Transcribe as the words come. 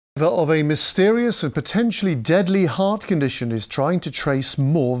Of a mysterious and potentially deadly heart condition is trying to trace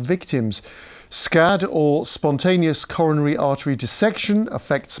more victims. SCAD, or spontaneous coronary artery dissection,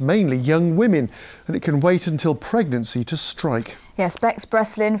 affects mainly young women, and it can wait until pregnancy to strike. Yes, Bex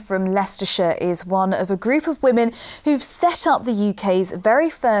Breslin from Leicestershire is one of a group of women who've set up the UK's very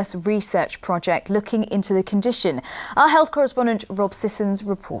first research project looking into the condition. Our health correspondent Rob Sissons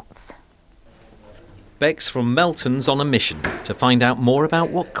reports. Bex from Melton's on a mission to find out more about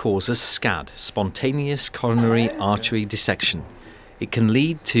what causes SCAD, spontaneous coronary artery dissection. It can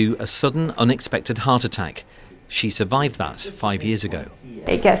lead to a sudden, unexpected heart attack. She survived that 5 years ago.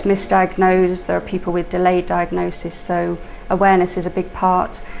 It gets misdiagnosed, there are people with delayed diagnosis, so awareness is a big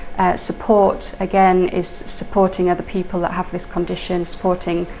part. Support, again, is supporting other people that have this condition,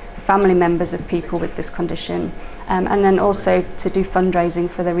 supporting family members of people with this condition, and then also to do fundraising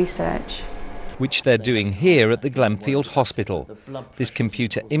for the research. Which they're doing here at the Glenfield Hospital. This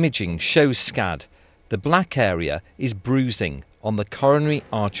computer imaging shows SCAD. The black area is bruising on the coronary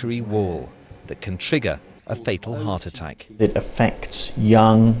artery wall that can trigger a fatal heart attack. It affects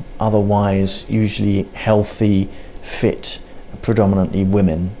young, otherwise usually healthy, fit, predominantly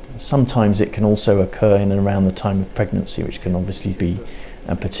women. Sometimes it can also occur in and around the time of pregnancy, which can obviously be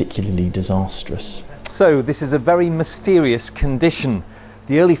particularly disastrous. So this is a very mysterious condition.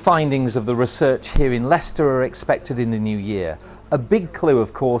 The early findings of the research here in Leicester are expected in the new year. A big clue,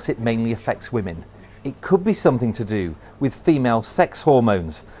 of course, it mainly affects women. It could be something to do with female sex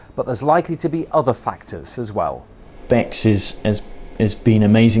hormones, but there's likely to be other factors as well. Bex has been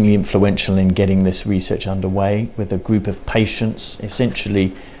amazingly influential in getting this research underway, with a group of patients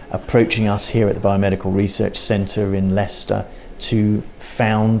essentially approaching us here at the Biomedical Research Centre in Leicester to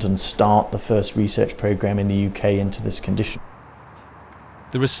found and start the first research programme in the UK into this condition.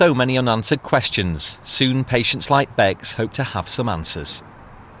 There are so many unanswered questions. Soon patients like Bex hope to have some answers.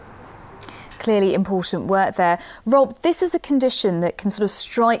 Clearly important work there. Rob, this is a condition that can sort of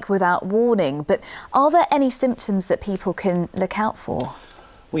strike without warning, but are there any symptoms that people can look out for?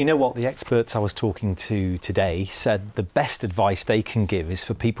 Well, you know what, the experts I was talking to today said the best advice they can give is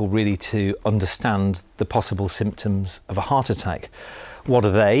for people really to understand the possible symptoms of a heart attack. What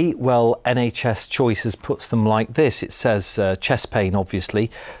are they? Well, NHS Choices puts them like this. It says chest pain,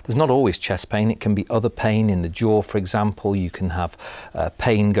 obviously. There's not always chest pain. It can be other pain in the jaw, for example. You can have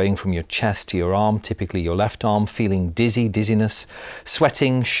pain going from your chest to your arm, typically your left arm, feeling dizziness,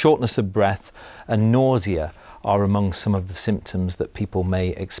 sweating, shortness of breath, and nausea are among some of the symptoms that people may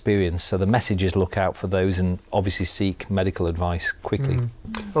experience. So the message is look out for those and obviously seek medical advice quickly.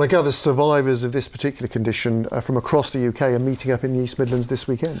 Well, I gather survivors of this particular condition from across the UK are meeting up in the East Midlands this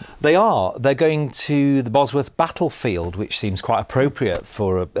weekend. They are. They're going to the Bosworth battlefield, which seems quite appropriate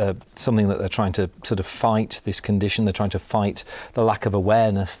for something that they're trying to sort of fight, this condition. They're trying to fight the lack of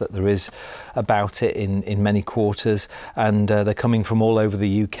awareness that there is about it in many quarters. And they're coming from all over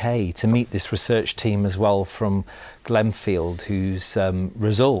the UK to meet this research team as well from Glenfield, whose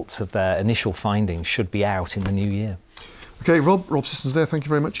results of their initial findings should be out in the new year. OK, Rob Sissons there, thank you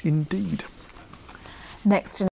very much indeed. Next